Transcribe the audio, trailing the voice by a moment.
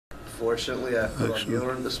Fortunately, I flew on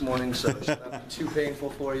Mueller this morning, so it should not be too painful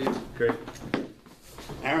for you. Great.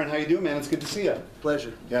 Aaron, how you doing, man? It's good to see you.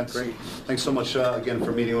 Pleasure. Yeah, great. Thanks so much again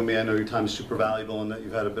for meeting with me. I know your time is super valuable and that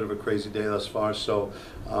you've had a bit of a crazy day thus far, so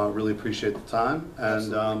really appreciate the time.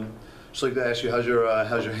 And just like to ask you, how's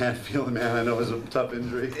your hand feeling, man? I know it was a tough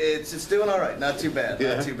injury. It's doing all right. Not too bad.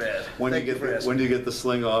 Yeah. Not too bad. When do you get the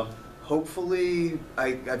sling off? Hopefully,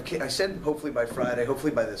 I said hopefully by Friday.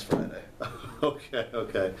 Hopefully by this Friday. Okay,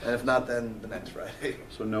 okay. And if not, then the next Friday.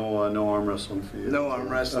 So no arm wrestling for you. No arm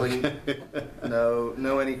wrestling. Okay.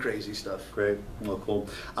 no any crazy stuff. Great. Well, cool.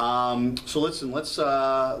 So listen, let's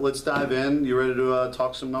dive in. You ready to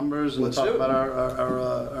talk some numbers and talk about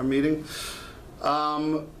our meeting?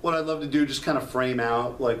 What I'd love to do, just kind of frame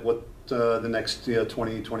out like what the next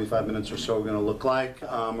 20, 25 minutes or so are going to look like.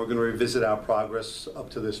 We're going to revisit our progress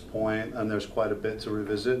up to this point, and there's quite a bit to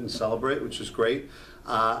revisit and celebrate, which is great.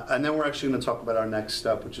 And then we're actually going to talk about our next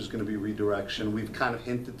step, which is going to be redirection. We've kind of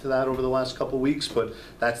hinted to that over the last couple of weeks, but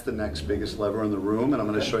that's the next biggest lever in the room, and I'm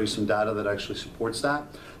going to show you some data that actually supports that.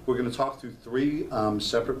 We're going to talk through 3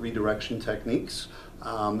 separate redirection techniques,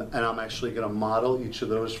 and I'm actually going to model each of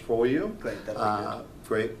those for you. Great, that'll be good.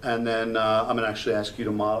 Great, and then I'm going to actually ask you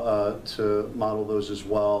to model those as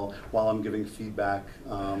well while I'm giving feedback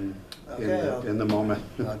in the moment.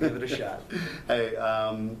 I'll give it a shot. Hey,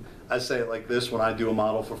 I say it like this when I do a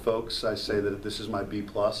model for folks. I say that this is my B+.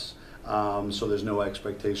 So there's no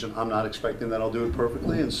expectation. I'm not expecting that I'll do it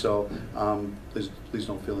perfectly, and so please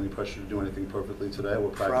don't feel any pressure to do anything perfectly today. We're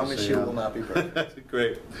practicing. Promise you will not be perfect.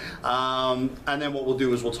 Great. And then what we'll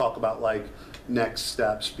do is we'll talk about like next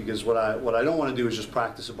steps, because what I don't want to do is just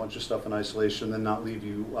practice a bunch of stuff in isolation and then not leave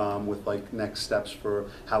you with like next steps for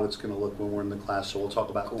how it's going to look when we're in the class. So we'll talk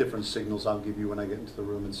about different signals I'll give you when I get into the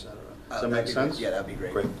room, etc. Does that make sense? Yeah, that'd be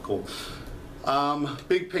great. Great, cool.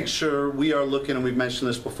 Big picture, we are looking, and we've mentioned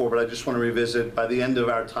this before, but I just want to revisit, by the end of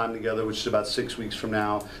our time together, which is about 6 weeks from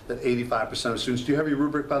now, that 85% of students, do you have your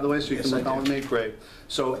rubric, by the way, so you can look on with me? Great.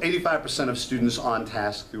 So 85% of students on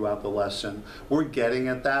task throughout the lesson. We're getting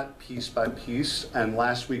at that piece by piece, and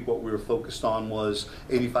last week what we were focused on was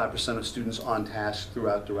 85% of students on task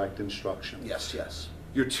throughout direct instruction. Yes, yes.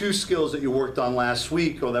 Your 2 skills that you worked on last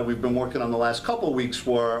week, or that we've been working on the last couple of weeks,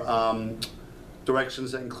 were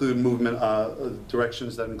directions that include movement,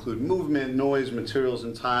 noise, materials,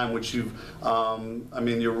 and time, which you've, I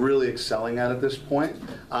mean, you're really excelling at this point,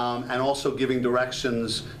 and also giving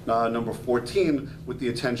directions, number 14, with the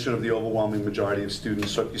attention of the overwhelming majority of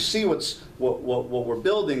students. So if you see what we're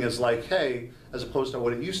building is like, hey, as opposed to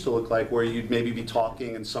what it used to look like, where you'd maybe be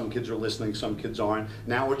talking and some kids are listening, some kids aren't.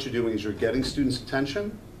 Now what you're doing is you're getting students'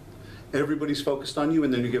 attention, everybody's focused on you,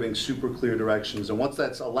 and then you're giving super clear directions. And what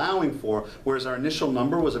that's allowing for, whereas our initial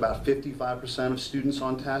number was about 55% of students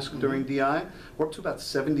on task during DI, we're up to about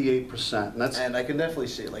 78%. And I can definitely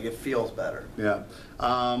see it, like it feels better. Yeah.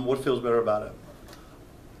 What feels better about it?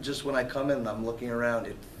 Just when I come in and I'm looking around,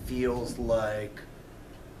 it feels like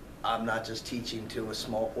I'm not just teaching to a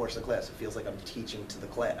small portion of the class. It feels like I'm teaching to the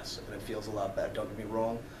class, and it feels a lot better. Don't get me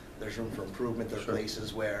wrong. There's room for improvement. There are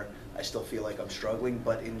places where I still feel like I'm struggling,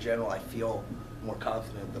 but in general, I feel more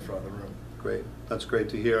confident at the front of the room. Great, that's great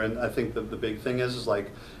to hear. And I think that the big thing is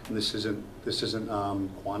like, and this isn't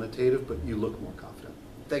quantitative, but you look more confident.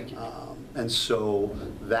 Thank you. And so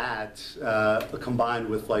that combined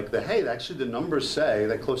with like hey, actually the numbers say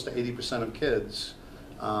that close to 80% of kids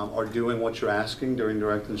are doing what you're asking during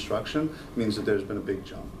direct instruction, means that there's been a big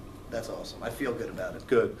jump. That's awesome. I feel good about it.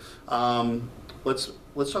 Good.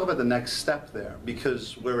 Let's talk about the next step there,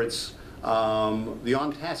 because where it's the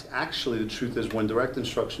on task, actually the truth is when direct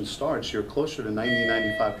instruction starts, you're closer to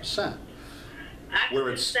 90–95%. Where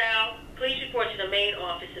it's South, please report to the main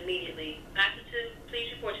office immediately. Atherton,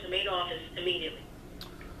 please report to the main office immediately.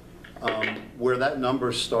 Where that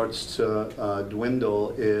number starts to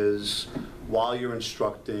dwindle is while you're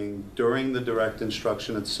instructing, during the direct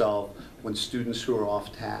instruction itself, when students who are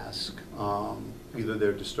off task, either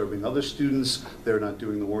they're disturbing other students, they're not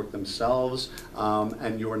doing the work themselves,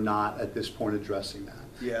 and you're not at this point addressing that.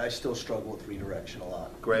 Yeah, I still struggle with redirection a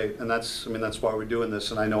lot. Great, and that's why we're doing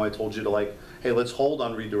this. And I know I told you to like, hey, let's hold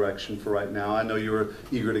on redirection for right now. I know you were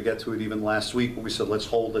eager to get to it even last week, but we said let's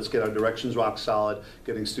hold, let's get our directions rock solid,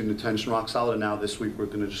 getting student attention rock solid, and now this week we're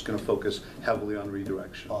just going to focus heavily on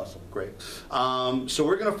redirection. Awesome. Great. So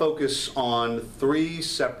we're going to focus on 3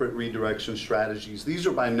 separate redirection strategies. These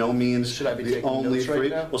are by no means the only 3. Right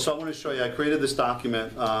now? Well, so I want to show you, I created this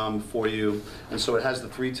document for you, and so it has the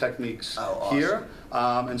 3 techniques here.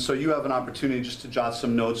 And so you have an opportunity just to jot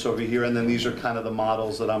some notes over here, and then these are kind of the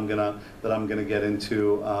models that I'm gonna get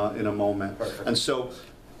into in a moment. Perfect. And so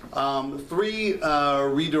Three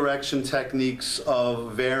redirection techniques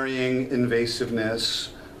of varying invasiveness.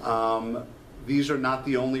 These are not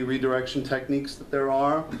the only redirection techniques that there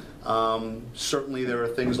are. Certainly there are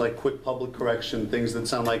things like quick public correction, things that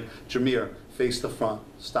sound like, Jameer, face the front,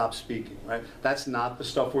 stop speaking, right? That's not the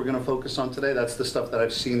stuff we're gonna focus on today. That's the stuff that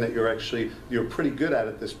I've seen that you're pretty good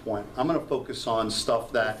at this point. I'm gonna focus on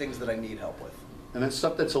stuff that, Things that I need help with. and it's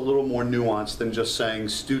stuff that's a little more nuanced than just saying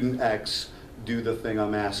student X, do the thing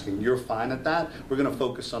I'm asking. You're fine at that. We're gonna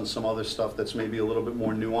focus on some other stuff that's maybe a little bit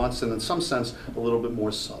more nuanced and in some sense, a little bit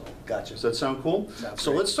more subtle. Gotcha. Does that sound cool? Sounds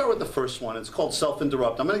So great. let's start with the first one. It's called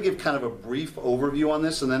self-interrupt. I'm gonna give kind of a brief overview on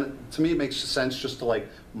this, and then to me it makes sense just to like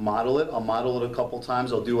model it. I'll model it a couple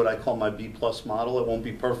times. I'll do what I call my B+ model. It won't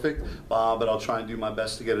be perfect, but I'll try and do my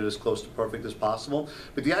best to get it as close to perfect as possible.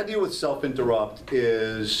 But the idea with self-interrupt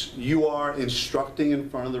is you are instructing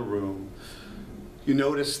in front of the room. You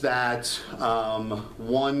notice that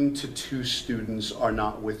 1 to 2 students are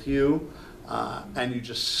not with you, and you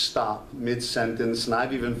just stop mid-sentence, and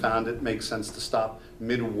I've even found it makes sense to stop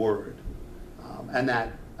mid-word,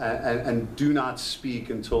 and do not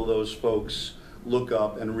speak until those folks look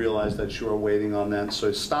up and realize that you are waiting on them.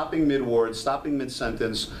 So stopping mid-word, stopping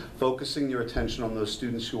mid-sentence, focusing your attention on those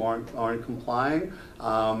students who aren't complying,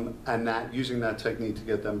 and using that technique to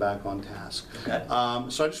get them back on task. Okay.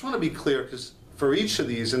 So I just want to be clear, because for each of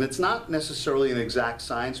these, and it's not necessarily an exact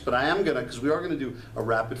science, but I am gonna, because we are gonna do a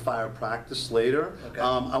rapid fire practice later. Okay.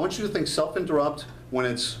 I want you to think self-interrupt when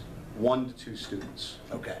it's 1 to 2 students.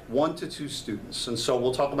 Okay. 1 to 2 students. And so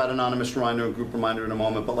we'll talk about anonymous reminder and group reminder in a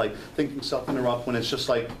moment, but like thinking self-interrupt when it's just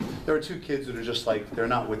like, there are 2 kids that are just like, they're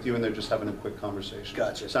not with you and they're just having a quick conversation.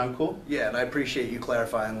 Gotcha. Sound cool? Yeah, and I appreciate you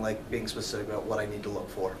clarifying, like being specific about what I need to look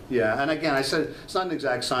for. Yeah, and again, I said, it's not an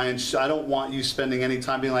exact science. I don't want you spending any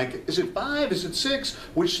time being like, is it 5, is it 6?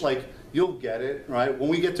 Which like, you'll get it, right? When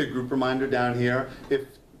we get to group reminder down here, if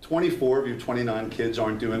 24 of your 29 kids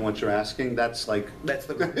aren't doing what you're asking, that's like, That's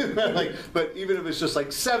the like, but even if it's just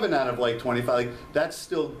like 7 out of like 25, like that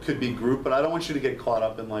still could be group, but I don't want you to get caught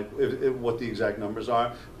up in like what the exact numbers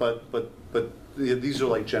are, but these are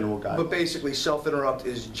like general guidelines. But basically, self-interrupt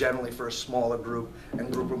is generally for a smaller group,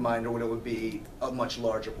 and group reminder when it would be a much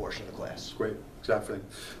larger portion of the class. Great, exactly.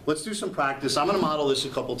 Let's do some practice. I'm going to model this a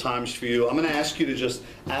couple times for you. I'm going to ask you to just,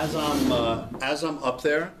 as I'm up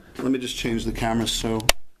there, let me just change the camera so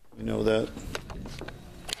you know that.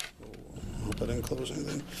 I hope I didn't close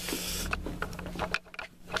anything.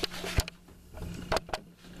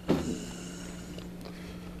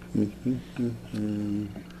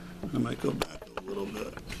 I might go back a little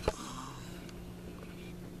bit.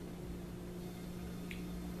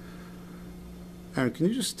 Aaron, can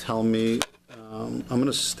you just tell me, I'm going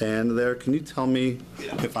to stand there. Can you tell me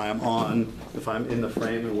if I'm in the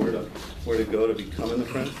frame and where to go to become in the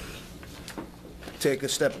frame? Take a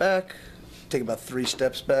step back, take about 3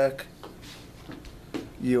 steps back.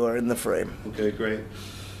 You are in the frame. Okay, great.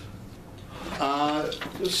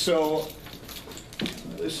 So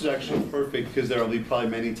this is actually perfect because there will be probably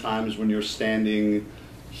many times when you're standing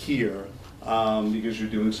here because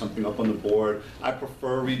you're doing something up on the board. I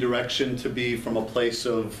prefer redirection to be from a place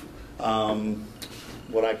of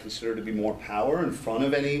what I consider to be more power in front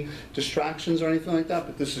of any distractions or anything like that,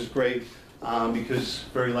 but this is great because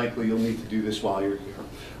very likely you'll need to do this while you're here.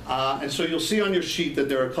 And so you'll see on your sheet that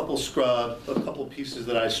there are a couple pieces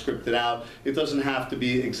that I scripted out. It doesn't have to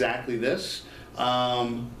be exactly this,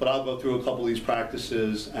 but I'll go through a couple of these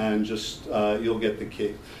practices and just you'll get the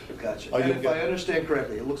key. Gotcha. Oh, And you'll if get- I understand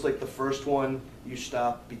correctly, it looks like the first one, you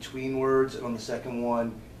stop between words, and on the second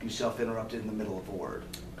one, you self-interrupted in the middle of a word.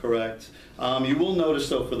 Correct. You will notice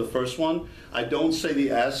though for the first one, I don't say the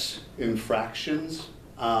S in fractions,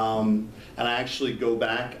 and I actually go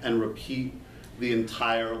back and repeat the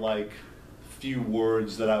entire like few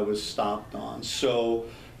words that I was stopped on. So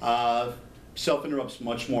self-interrupt's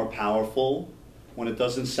much more powerful when it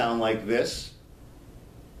doesn't sound like this,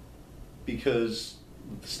 because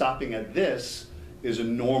stopping at this is a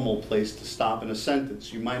normal place to stop in a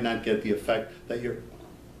sentence. You might not get the effect that you're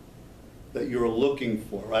looking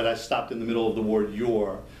for, right? I stopped in the middle of the word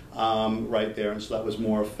your right there, and so that was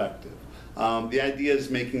more effective. The idea is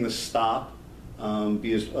making the stop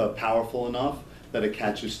be as powerful enough that it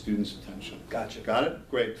catches students' attention. Gotcha. Got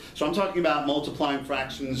it? Great. So I'm talking about multiplying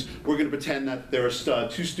fractions. We're going to pretend that there are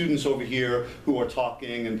 2 students over here who are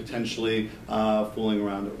talking and potentially fooling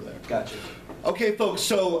around over there. Gotcha. Okay, folks,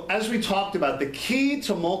 so as we talked about, the key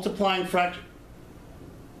to multiplying fractions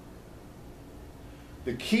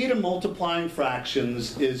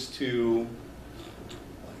is to,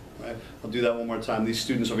 right, I'll do that one more time. These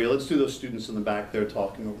students over here, let's do those students in the back there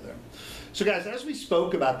talking over there. So guys, as we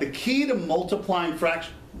spoke about, the key to multiplying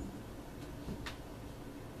fractions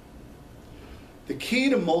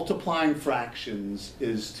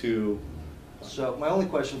is to... So my only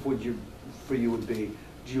question for you would be,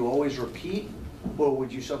 do you always repeat, or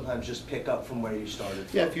would you sometimes just pick up from where you started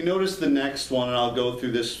from? Yeah, if you notice the next one, and I'll go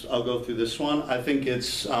through this one, I think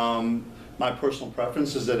it's, my personal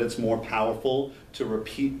preference is that it's more powerful to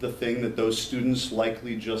repeat the thing that those students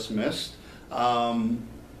likely just missed.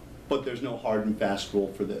 But there's no hard and fast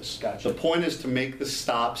rule for this. Gotcha. The point is to make the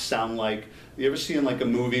stop sound like, you ever see in like a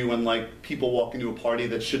movie when like people walk into a party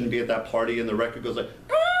that shouldn't be at that party and the record goes like,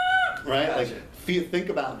 right? Gotcha. Like, think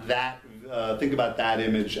about that. Think about that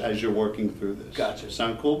image as you're working through this. Gotcha.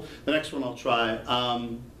 Sound cool? The next one I'll try.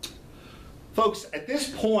 Folks, at this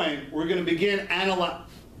point, we're going to begin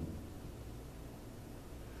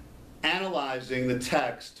analyzing the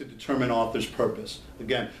text to determine author's purpose.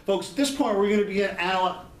 Again, folks, at this point, we're going to begin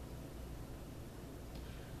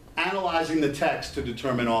analyzing the text to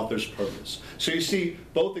determine author's purpose. So you see,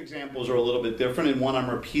 both examples are a little bit different. In one, I'm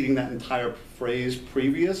repeating that entire phrase the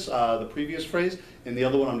previous phrase. In the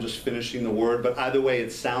other one, I'm just finishing the word. But either way,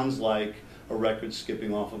 it sounds like a record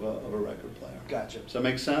skipping off of a record player. Gotcha. Does that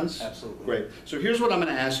make sense? Absolutely. Great. So here's what I'm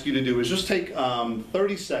going to ask you to do is just take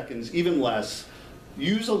 30 seconds, even less.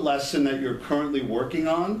 Use a lesson that you're currently working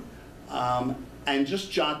on and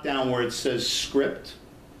just jot down where it says script.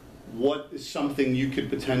 What is something you could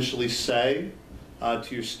potentially say to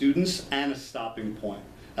your students, and a stopping point.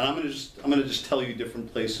 And I'm going to just tell you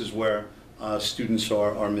different places where students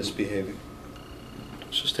are misbehaving.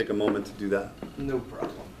 Let's just take a moment to do that. No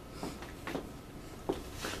problem.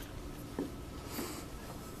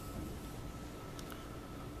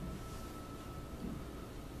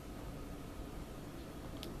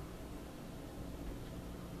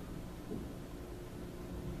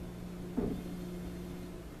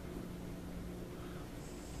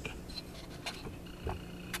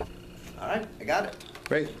 All right, I got it.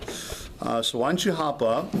 Great. So why don't you hop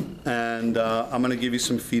up, and I'm going to give you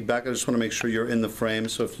some feedback. I just want to make sure you're in the frame,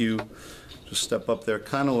 so if you just step up there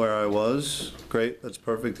kind of where I was. Great, that's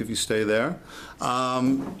perfect if you stay there.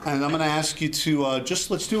 And I'm going to ask you to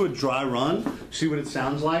let's do a dry run, see what it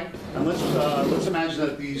sounds like. And let's imagine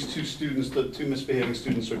that these two students, the two misbehaving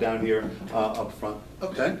students, are down here up front.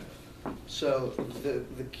 Okay. So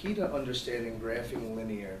the key to understanding graphing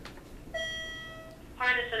linear,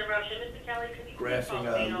 Pardon this interruption, Mr. Kelly, could you please call graphing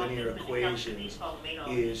the main office? linear Mr. Kelly, could you please equations call the main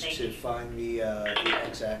office? is Thank to you. find the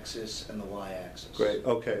x-axis and the y-axis. Great.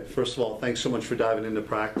 Okay. First of all, thanks so much for diving into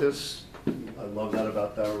practice. I love that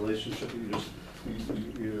about that relationship.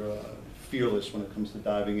 You're fearless when it comes to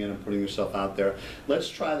diving in and putting yourself out there. Let's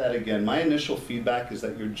try that again. My initial feedback is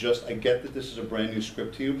that I get that this is a brand new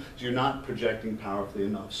script to you, so you're not projecting powerfully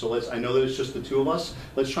enough. So I know that it's just the two of us.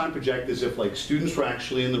 Let's try and project as if like students were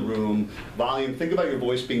actually in the room. Volume, think about your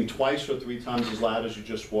voice being twice or 3 times as loud as you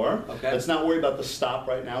just were. Okay. Let's not worry about the stop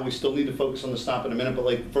right now. We still need to focus on the stop in a minute, but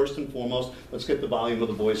like first and foremost, let's get the volume of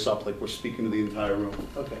the voice up like we're speaking to the entire room.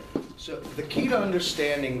 Okay. So the key to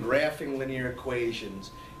understanding graphing linear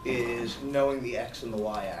equations is knowing the x and the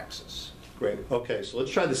y-axis. Great. Okay, so let's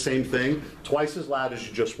try the same thing, twice as loud as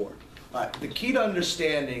you just were. All right. The key to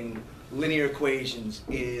understanding linear equations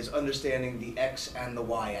is understanding the x and the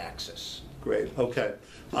y-axis. Great. Okay.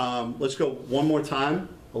 Let's go one more time,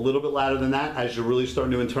 a little bit louder than that as you're really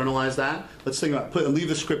starting to internalize that. Let's think about leave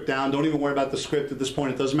the script down. Don't even worry about the script at this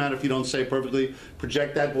point. It doesn't matter if you don't say it perfectly.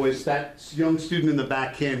 Project that voice. That young student in the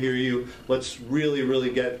back can't hear you. Let's really, really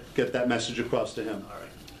get that message across to him. All right.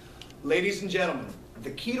 Ladies and gentlemen, the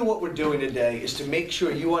key to what we're doing today is to make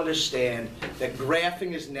sure you understand that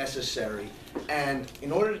graphing is necessary. And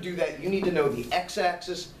in order to do that, you need to know the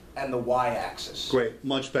x-axis and the y-axis. Great,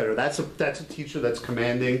 much better. That's a teacher that's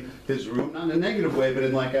commanding his room, not in a negative way, but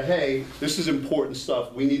in like a, hey, this is important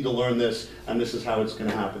stuff, we need to learn this, and this is how it's going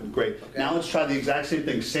to happen. Great. Okay. Now let's try the exact same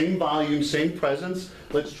thing. Same volume, same presence.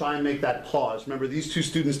 Let's try and make that pause. Remember, these two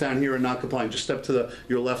students down here are not complying. Just step to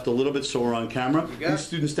your left a little bit so we're on camera. These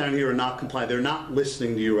students down here are not complying. They're not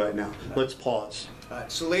listening to you right now. Let's pause. All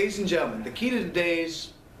right. So ladies and gentlemen, the key to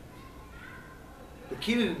today's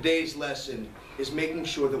lesson is making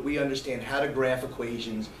sure that we understand how to graph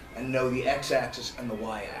equations and know the x-axis and the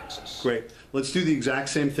y-axis. Great. Let's do the exact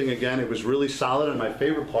same thing again. It was really solid, and my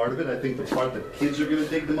favorite part of it, I think the part that kids are going to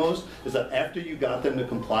dig the most, is that after you got them to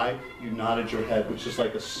comply, you nodded your head, which is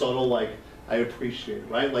like a subtle, like, I appreciate,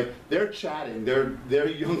 right? Like, they're chatting, they're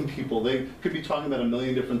young people, they could be talking about a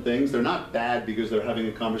million different things. They're not bad because they're having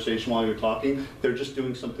a conversation while you're talking, they're just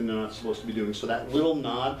doing something they're not supposed to be doing. So that little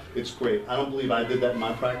nod, it's great. I don't believe I did that in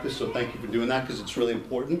my practice, so thank you for doing that because it's really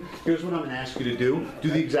important. Here's what I'm gonna ask you to do. Do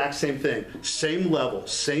the exact same thing. Same level,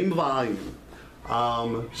 same volume.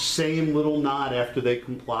 Same little nod after they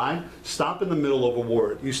comply. Stop in the middle of a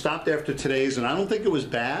word. You stopped after today's, and I don't think it was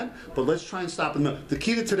bad, but let's try and stop in the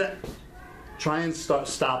key to today. Try and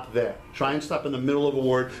stop there. Try and stop in the middle of a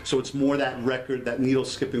word so it's more that record, that needle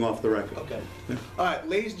skipping off the record. Okay. All right,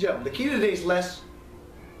 ladies and gentlemen, the key to today's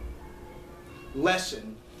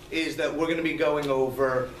lesson is that we're going to be going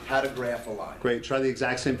over how to graph a line. Great. Try the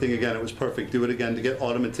exact same thing again. It was perfect. Do it again to get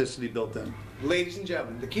automaticity built in. Ladies and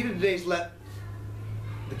gentlemen, the key to today's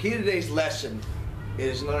lesson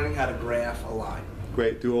is learning how to graph a line.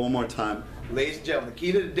 Great. Do it one more time. Ladies and gentlemen, the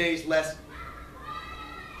key to today's lesson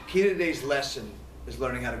is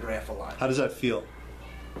learning how to graph a line. How does that feel?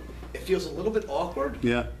 It feels a little bit awkward,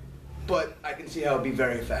 Yeah. but I can see how it'd be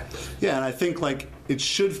very effective. Yeah, and I think like it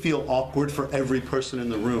should feel awkward for every person in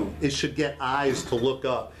the room. It should get eyes to look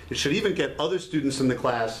up. It should even get other students in the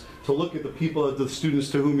class to look at the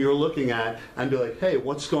students to whom you're looking at and be like, hey,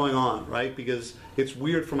 what's going on, right? Because it's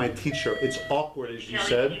weird for my teacher. It's awkward, as you Kelly,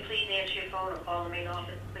 said. could you please answer your phone or call the main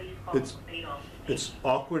office, please? Call It's- the main office. It's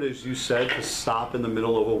awkward, as you said, to stop in the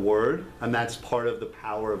middle of a word, and that's part of the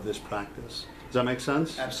power of this practice. Does that make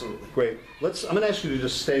sense? Absolutely. Great. I'm going to ask you to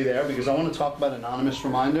just stay there because I want to talk about anonymous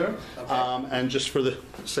reminder. Okay. And just for the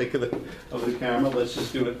sake of the camera, let's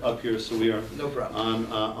just do it up here so we are No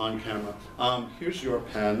problem. on camera. Here's your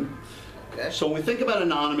pen. Okay. So when we think about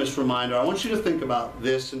anonymous reminder, I want you to think about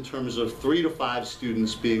this in terms of 3 to 5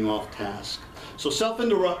 students being off task. So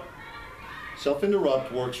self-interrupt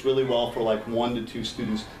works really well for like 1 to 2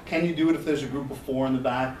 students. Can you do it if there's a group of 4 in the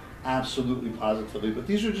back? Absolutely, positively. But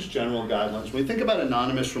these are just general guidelines. When we think about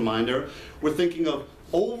anonymous reminder, we're thinking of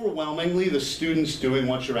overwhelmingly the students doing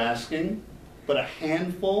what you're asking, but a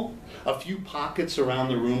handful, a few pockets around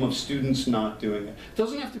the room of students not doing it. It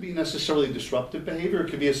doesn't have to be necessarily disruptive behavior.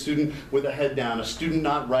 It could be a student with a head down, a student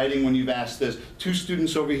not writing when you've asked this, 2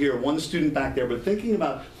 students over here, 1 student back there. But thinking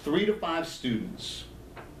about 3 to 5 students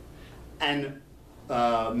and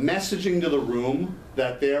messaging to the room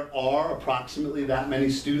that there are approximately that many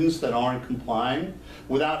students that aren't complying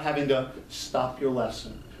without having to stop your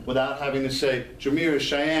lesson, without having to say, Jameer,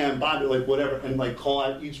 Cheyenne, Bobby, like whatever, and like call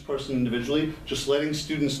out each person individually, just letting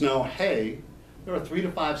students know, hey, there are 3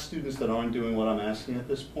 to 5 students that aren't doing what I'm asking at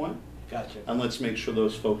this point, Gotcha. and let's make sure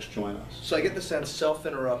those folks join us. So I get the sense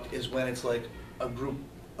self-interrupt is when it's like a group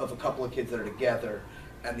of a couple of kids that are together,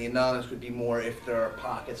 and the anonymous would be more if there are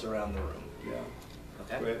pockets around the room. Yeah.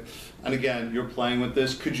 Okay? Great. And again, you're playing with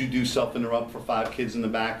this. Could you do self-interrupt for 5 kids in the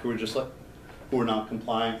back who are just like, who are not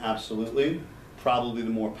complying? Absolutely. Probably the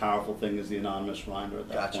more powerful thing is the anonymous reminder at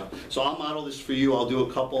that Gotcha. point. So I'll model this for you. I'll do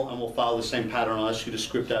a couple, and we'll follow the same pattern. I'll ask you to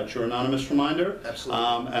script out your anonymous reminder.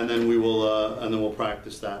 Absolutely. And then we'll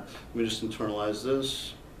practice that. Let me just internalize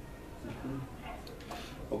this.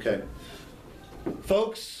 Okay.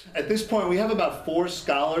 Folks, at this point we have about 4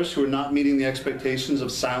 scholars who are not meeting the expectations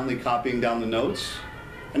of silently copying down the notes.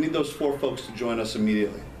 I need those 4 folks to join us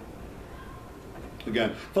immediately.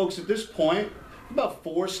 Again, folks, at this point, about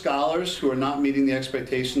 4 scholars who are not meeting the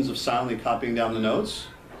expectations of silently copying down the notes.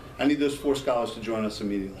 I need those 4 scholars to join us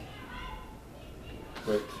immediately.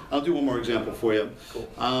 Great. I'll do one more example for you. Cool.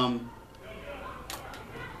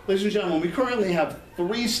 Ladies and gentlemen, we currently have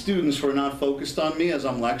 3 students who are not focused on me as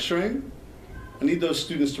I'm lecturing. I need those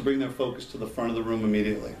students to bring their focus to the front of the room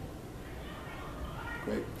immediately.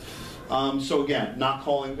 Great. So again, not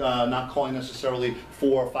calling necessarily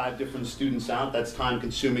 4 or 5 different students out. That's time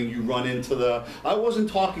consuming. You run into the, I wasn't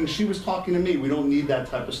talking, she was talking to me. We don't need that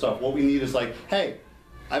type of stuff. What we need is like, hey,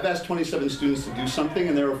 I've asked 27 students to do something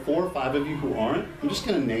and there are 4 or 5 of you who aren't. I'm just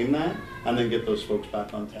gonna name that and then get those folks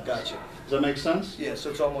back on task. Gotcha. Does that make sense? Yeah, so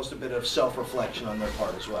it's almost a bit of self-reflection on their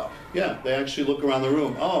part as well. Yeah, they actually look around the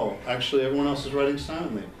room. Oh, actually everyone else is writing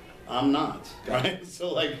silently. I'm not, right?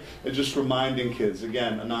 So like, it's just reminding kids,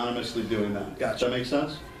 again, anonymously doing that. Gotcha. Does that make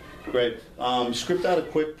sense? Great. Script out a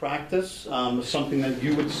quick practice, something that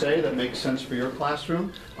you would say that makes sense for your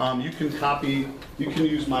classroom. You can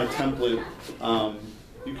use my template,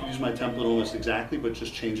 almost exactly, but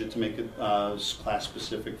just change it to make it class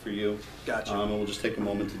specific for you. Gotcha. And we'll just take a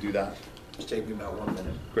moment to do that. Just take me about 1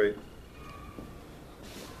 minute. Great.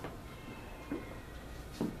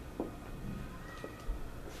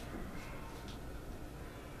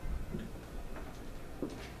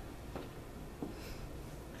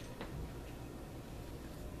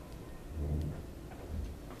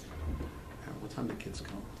 time do kids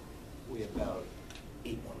come? We have about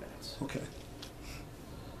 8 more minutes. Okay.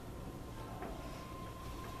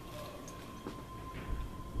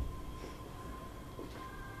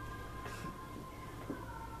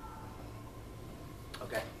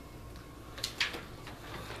 Okay.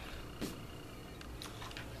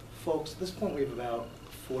 Folks, at this point, we have about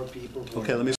 4 people. Okay, let me